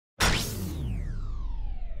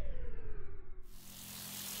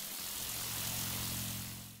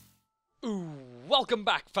Welcome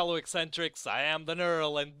back, fellow eccentrics. I am the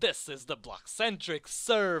Nerl, and this is the BloXCentric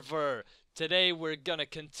server. Today we're gonna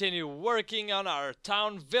continue working on our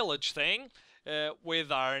town village thing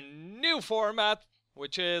with our new format,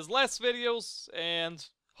 which is less videos and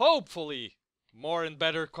hopefully more and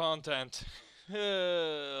better content.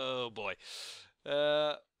 Oh boy.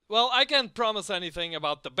 Well, I can't promise anything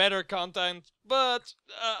about the better content, but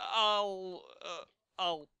I'll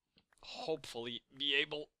hopefully be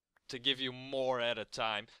able to give you more at a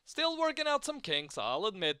time. Still working out some kinks, I'll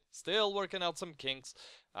admit. Still working out some kinks.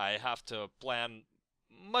 I have to plan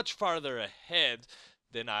much farther ahead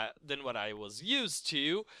than what I was used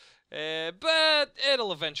to, but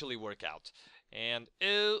it'll eventually work out. And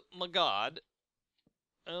oh my god,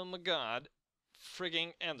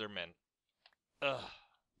 frigging Enderman. Ugh,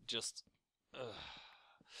 just ugh.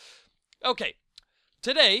 Okay,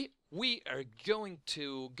 today we are going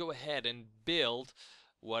to go ahead and build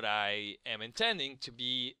what I am intending to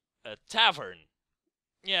be a tavern.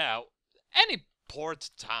 Yeah, any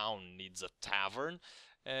port town needs a tavern,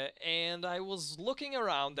 and I was looking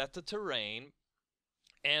around at the terrain,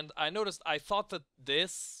 and I thought that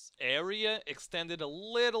this area extended a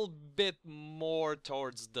little bit more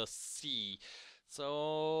towards the sea.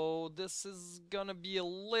 So this is gonna be a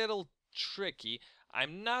little tricky.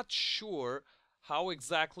 I'm not sure how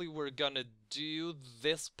exactly we're gonna do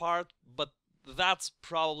this part, but that's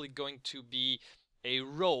probably going to be a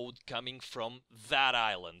road coming from that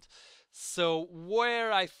island. So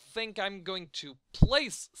where I think I'm going to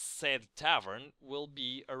place said tavern will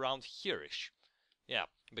be around here-ish. Yeah,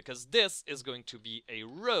 because this is going to be a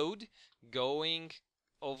road going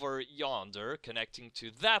over yonder, connecting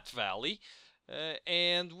to that valley,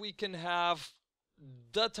 and we can have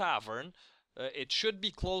the tavern. It should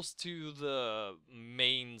be close to the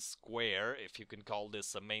main square, if you can call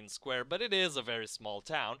this a main square, but it is a very small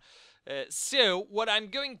town. So what I'm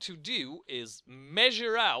going to do is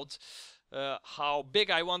measure out how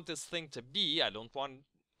big I want this thing to be. I don't want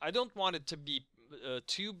it to be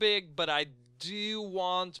too big, but I do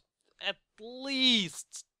want at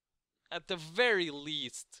the very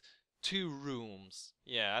least, 2 rooms.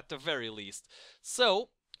 Yeah, at the very least. So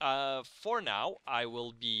for now, I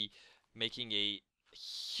will be making a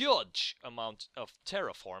huge amount of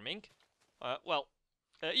terraforming.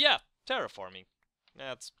 Yeah, terraforming.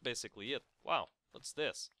 That's basically it. Wow, what's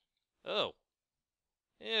this? Oh.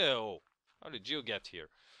 Ew. How did you get here?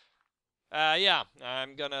 Yeah,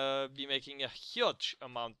 I'm gonna be making a huge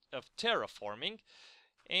amount of terraforming.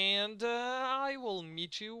 And I will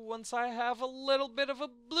meet you once I have a little bit of a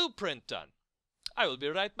blueprint done. I will be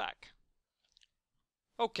right back.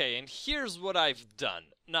 Okay, and here's what I've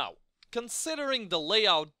done. Now, considering the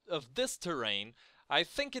layout of this terrain, I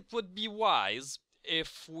think it would be wise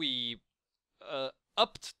if we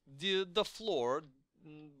upped the floor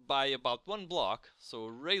by about 1 block, so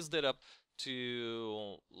raised it up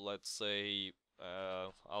to, let's say,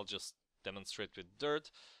 I'll just demonstrate with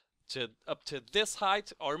dirt, up to this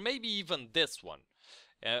height, or maybe even this one.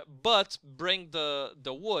 But bring the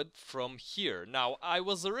wood from here. Now, I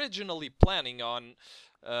was originally planning on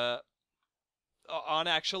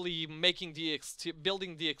actually making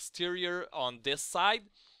building the exterior on this side,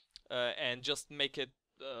 and just make it,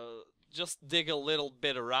 just dig a little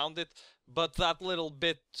bit around it, but that little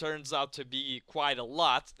bit turns out to be quite a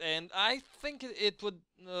lot, and I think it would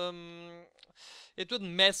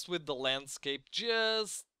mess with the landscape.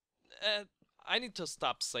 Just I need to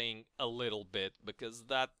stop saying a little bit, because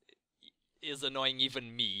that is annoying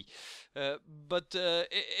even me, but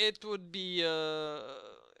it would be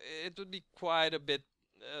quite a bit.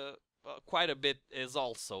 Quite a bit is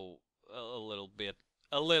also a little bit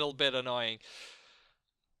annoying.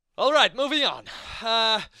 All right, moving on.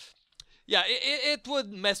 Yeah, it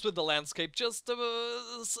would mess with the landscape just a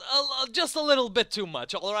little bit too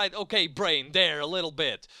much. All right, okay, brain, there, a little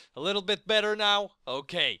bit better now.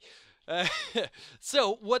 Okay.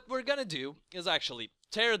 So what we're gonna do is actually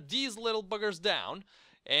tear these little buggers down,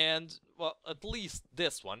 and, well, at least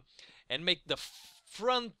this one, and make the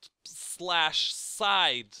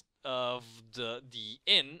front/side of the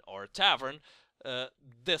inn or tavern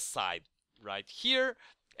this side right here,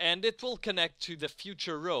 and it will connect to the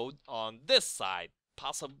future road on this side,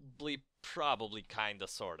 possibly, probably, kinda,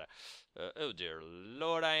 sorta. Oh dear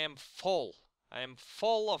lord, I am full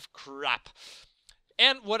of crap.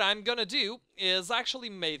 And what I'm gonna do is actually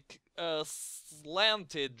make a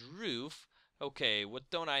slanted roof. Okay, what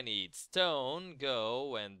don't I need? Stone,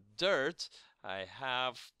 go, and dirt. I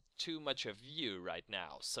have too much of you right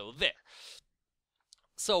now, so there.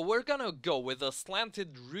 So we're gonna go with a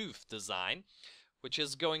slanted roof design, which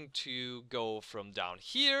is going to go from down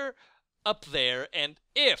here up there, and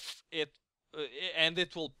if it and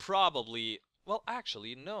it will probably, well,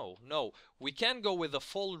 actually no, we can go with a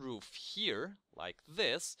full roof here like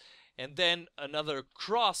this, and then another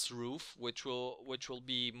cross roof, which will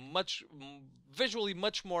be visually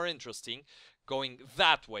much more interesting, going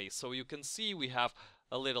that way. So you can see we have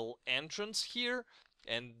a little entrance here,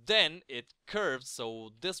 and then it curves,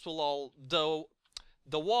 so this will all,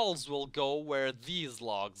 the walls will go where these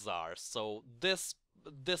logs are, so this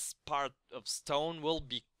part of stone will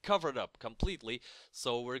be covered up completely.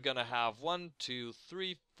 So we're gonna have 1, 2,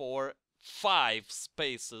 3, 4, 5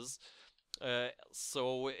 spaces.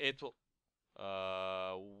 So it will,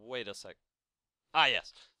 wait a sec. Ah,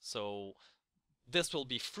 yes. So this will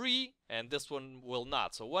be free and this one will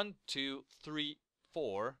not. So 1, 2, 3,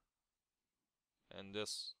 4. And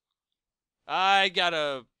this, I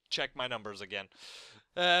gotta check my numbers again.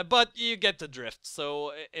 But you get the drift.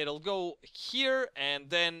 So it'll go here and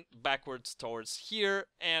then backwards towards here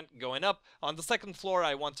and going up. On the second floor,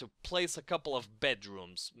 I want to place a couple of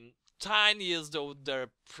bedrooms. Tiny as though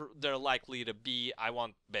they're likely to be, I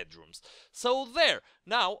want bedrooms. So there.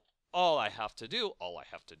 Now, all I have to do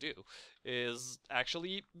is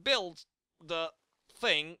actually build the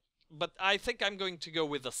thing. But I think I'm going to go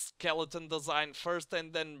with a skeleton design first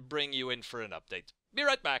and then bring you in for an update. Be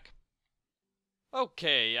right back.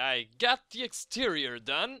 Okay, I got the exterior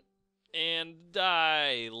done, and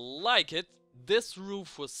I like it. This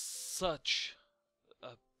roof was such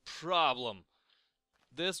a problem.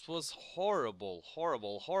 This was horrible,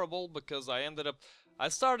 because I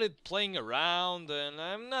started playing around, and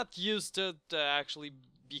I'm not used to actually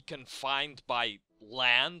be confined by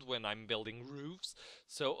land when I'm building roofs.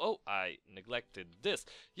 So, oh, I neglected this.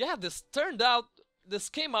 Yeah, this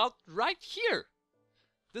came out right here.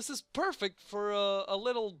 This is perfect for a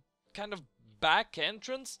little kind of back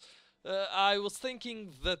entrance. I was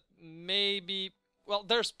thinking that maybe, well,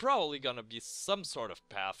 there's probably gonna be some sort of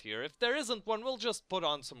path here. If there isn't one, we'll just put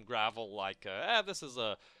on some gravel, like, this is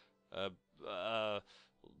a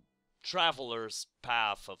traveler's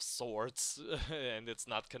path of sorts, and it's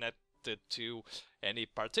not connected to any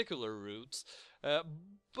particular routes.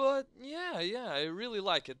 But yeah, I really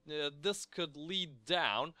like it. This could lead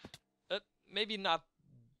down, maybe not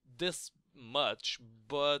this much,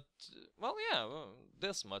 but, well, yeah,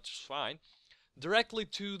 this much is fine. Directly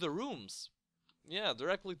to the rooms. Yeah,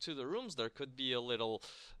 directly to the rooms. There could be a little,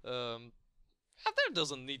 there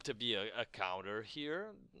doesn't need to be a counter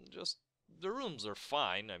here. Just, the rooms are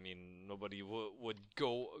fine. I mean, nobody would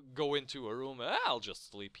go into a room, I'll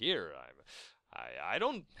just sleep here. I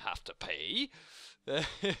don't have to pay.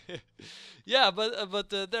 Yeah, but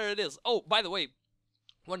there it is. Oh, by the way,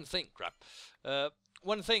 one thing,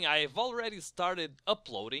 one thing, I've already started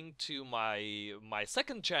uploading to my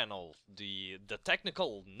second channel, the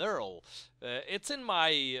Technical Neural. It's in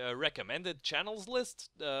my recommended channels list,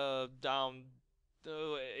 down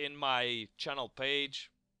in my channel page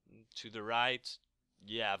to the right.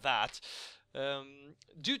 Yeah, that.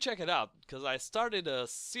 Do check it out, because I started a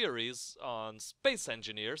series on space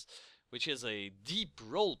engineers, which is a deep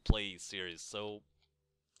roleplay series. So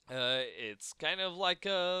it's kind of like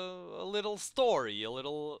a little story,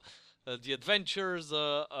 the adventures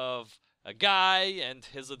of a guy and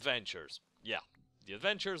his adventures. Yeah, the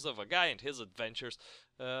adventures of a guy and his adventures.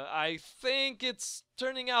 I think it's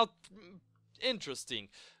turning out interesting.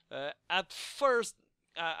 At first,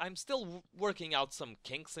 I'm still working out some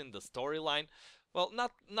kinks in the storyline. Well,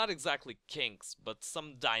 not exactly kinks, but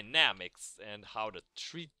some dynamics and how to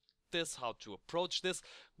treat this, how to approach this.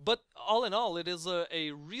 But all in all, it is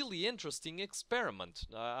a really interesting experiment.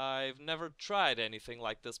 I've never tried anything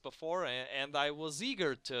like this before, and I was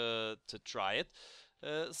eager to try it.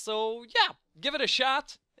 So yeah, give it a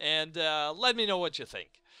shot, and let me know what you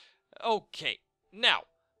think. Okay, now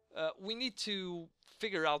we need to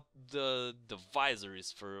figure out the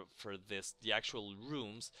visories for this, the actual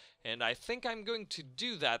rooms, and I think I'm going to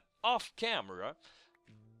do that off camera,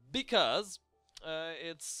 because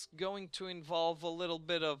it's going to involve a little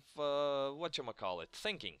bit of, whatchamacallit,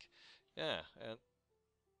 thinking. Yeah, and,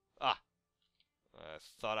 I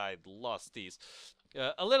thought I'd lost these.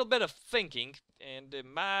 A little bit of thinking, and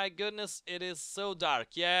my goodness, it is so dark.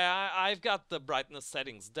 Yeah, I've got the brightness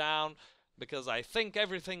settings down, because I think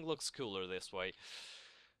everything looks cooler this way.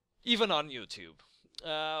 Even on YouTube.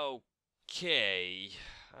 Okay.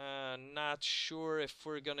 Not sure if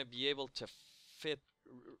we're gonna be able to fit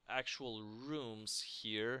actual rooms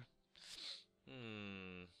here.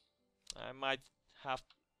 I might have...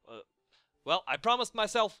 well, I promised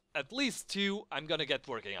myself at least 2. I'm gonna get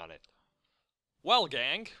working on it. Well,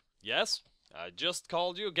 gang. Yes, I just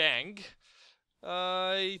called you gang.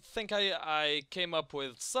 I think I came up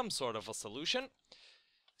with some sort of a solution.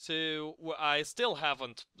 So I still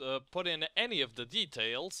haven't put in any of the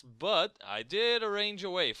details, but I did arrange a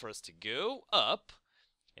way for us to go up.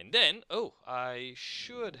 And then, oh, I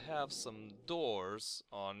should have some doors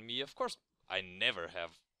on me. Of course, I never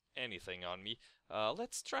have anything on me.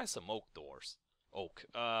 Let's try some oak doors. Oak.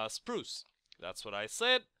 Spruce. That's what I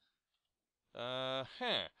said.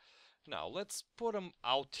 Now, let's put them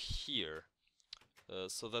out here.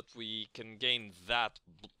 So that we can gain that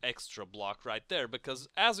extra block right there. Because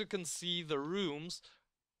as you can see, the rooms...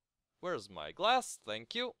 Where's my glass?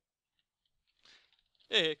 Thank you.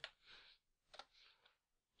 Hey.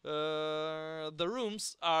 The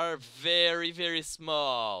rooms are very, very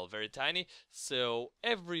small, very tiny, so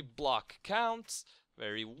every block counts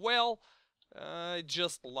very well. I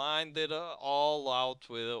just lined it all out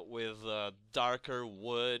with darker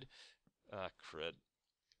wood. Crud.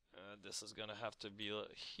 This is gonna have to be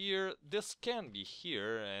here. This can be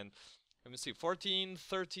here, and let me see, 14,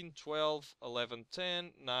 13, 12, 11,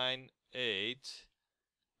 10, 9, 8,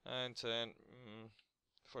 9, 10,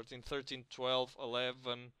 14, 13, 12,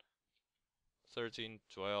 11, 13,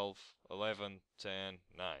 12, 11, 10,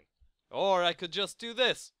 9. Or I could just do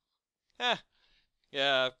this.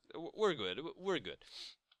 Yeah, we're good, we're good.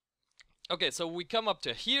 Okay, so we come up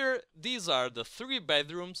to here. These are the 3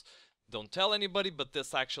 bedrooms. Don't tell anybody, but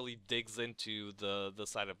this actually digs into the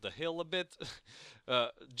side of the hill a bit.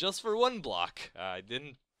 Just for 1 block. I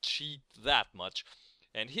didn't cheat that much.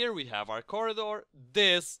 And here we have our corridor.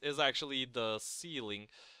 This is actually the ceiling.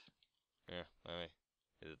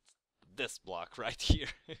 It's this block right here.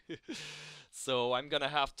 So I'm gonna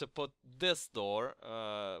have to put this door,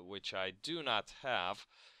 which I do not have.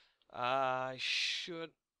 I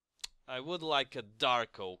would like a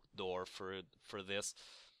dark oak door for this.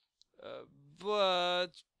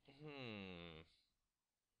 But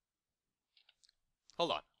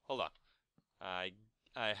hold on. I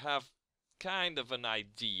have kind of an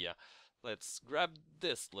idea. Let's grab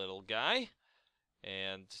this little guy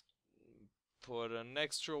and put an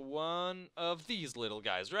extra one of these little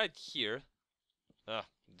guys right here.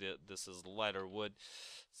 This is lighter wood.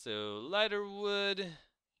 So lighter wood.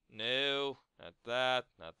 No, not that,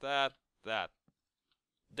 not that, that.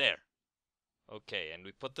 There. Okay, and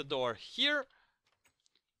we put the door here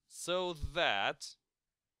so that...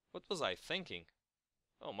 What was I thinking?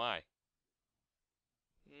 Oh my.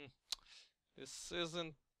 This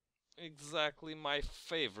isn't exactly my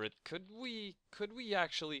favorite. Could we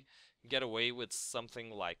actually get away with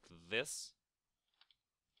something like this?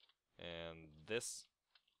 And this?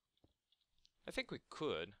 I think we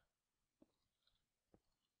could.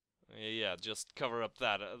 Yeah, just cover up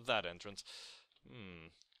that entrance.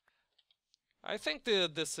 I think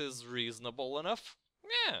this is reasonable enough.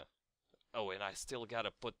 Yeah. Oh, and I still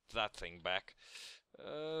gotta put that thing back.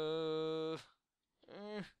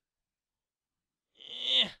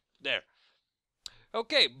 There.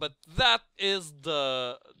 Okay, but that is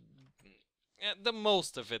the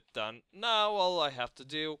most of it done. Now all I have to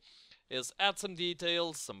do is add some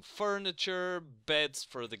details, some furniture, beds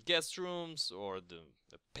for the guest rooms or the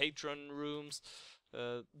patron rooms.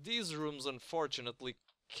 These rooms, unfortunately,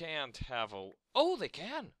 can't have a... Oh, they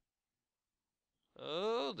can!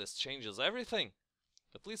 Oh, this changes everything.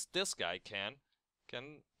 At least this guy can.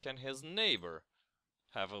 Can his neighbor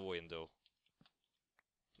have a window?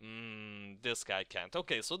 This guy can't.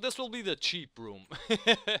 Okay, so this will be the cheap room.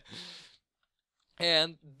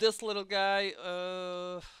 And this little guy,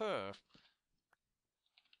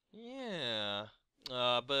 yeah.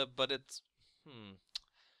 But it's...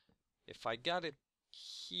 If I got it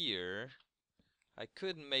here, I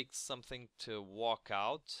could make something to walk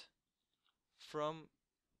out from.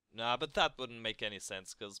 Nah, but that wouldn't make any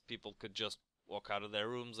sense, because people could just walk out of their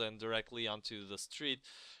rooms and directly onto the street.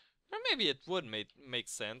 Or maybe it would make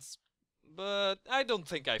sense, but I don't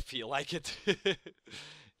think I feel like it.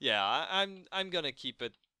 Yeah, I'm gonna keep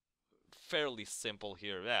it fairly simple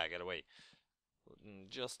here. Yeah, get away.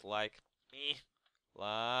 Just like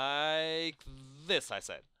this, I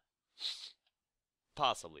said.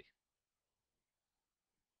 Possibly.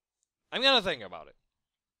 I'm gonna think about it.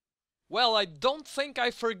 Well, I don't think I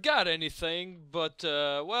forgot anything, but,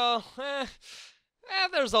 well,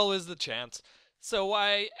 there's always the chance. So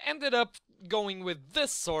I ended up going with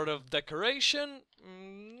this sort of decoration.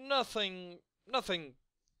 Nothing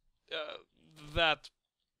that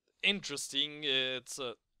interesting. It's,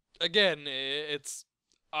 again, it's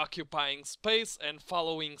occupying space and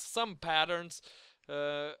following some patterns.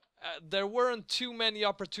 There weren't too many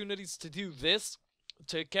opportunities to do this,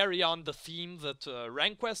 to carry on the theme that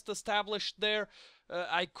RankQuest established there.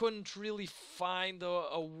 I couldn't really find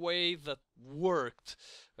a way that worked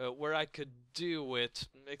where I could do it,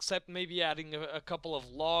 except maybe adding a couple of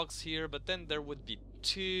logs here, but then there would be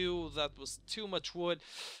two. That was too much wood.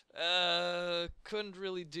 Couldn't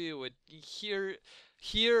really do it. Here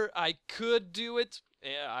I could do it.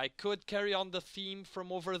 I could carry on the theme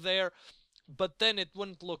from over there, but then it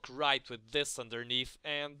wouldn't look right with this underneath,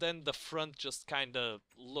 and then the front just kind of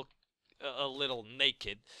looked a little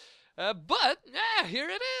naked. But here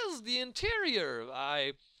it is, the interior.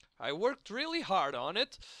 I worked really hard on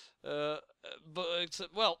it, but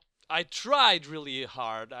well, I tried really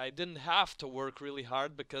hard. I didn't have to work really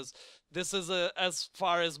hard because this is as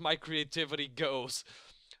far as my creativity goes.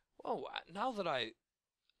 Oh, now that I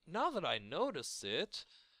notice it,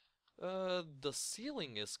 the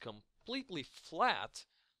ceiling is completely flat,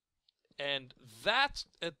 and that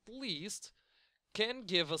at least can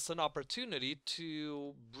give us an opportunity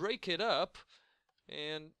to break it up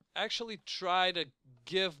and actually try to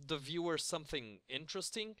give the viewer something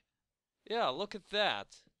interesting. Yeah, look at that.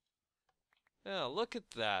 Yeah, look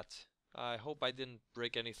at that. I hope I didn't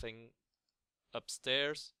break anything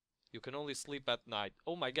upstairs. You can only sleep at night.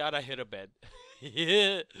 Oh my god, I hit a bed.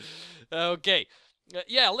 Yeah. Okay.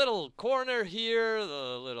 Yeah, a little corner here,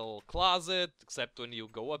 a little closet, except when you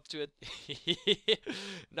go up to it.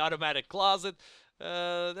 An automatic closet.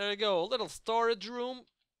 There you go, a little storage room.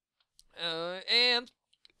 And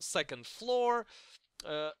second floor.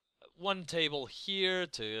 One table here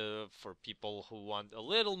for people who want a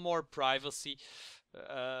little more privacy.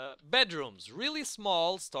 Bedrooms, really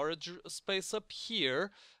small, storage space up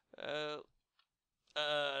here.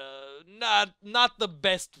 Not the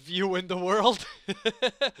best view in the world.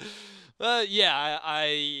 Yeah,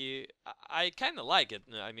 I kind of like it.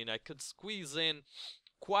 I mean, I could squeeze in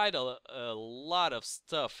quite a lot of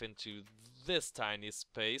stuff into this tiny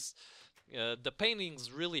space. The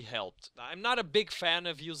paintings really helped. I'm not a big fan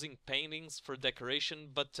of using paintings for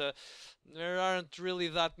decoration, but there aren't really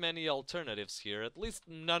that many alternatives here, at least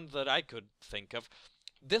none that I could think of.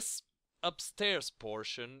 This upstairs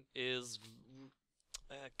portion is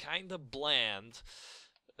kind of bland.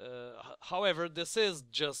 However, this is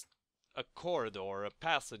just a corridor, a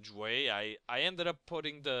passageway. I ended up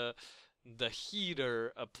putting the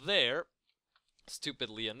heater up there,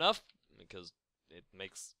 stupidly enough, because it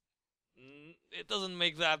doesn't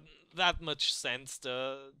make that much sense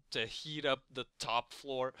to heat up the top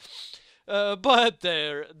floor. But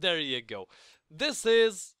there you go. This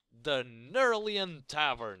is the Nerlian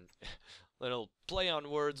Tavern. Little play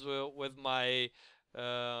on words with my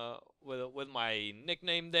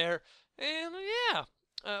nickname there. And yeah,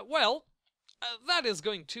 well, that is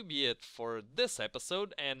going to be it for this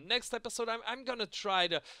episode. And next episode, I'm gonna try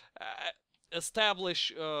to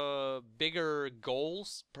establish bigger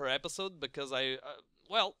goals per episode, because I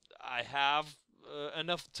have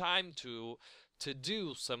enough time to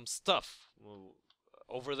do some stuff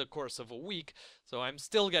over the course of a week, so I'm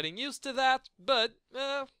still getting used to that. But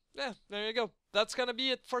yeah, there you go. That's gonna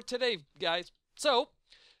be it for today, guys. So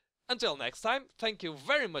until next time, thank you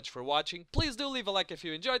very much for watching. Please do leave a like if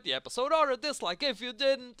you enjoyed the episode, or a dislike if you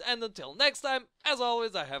didn't. And until next time, as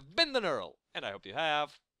always, I have been the Nerl, and I hope you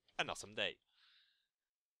have an awesome day.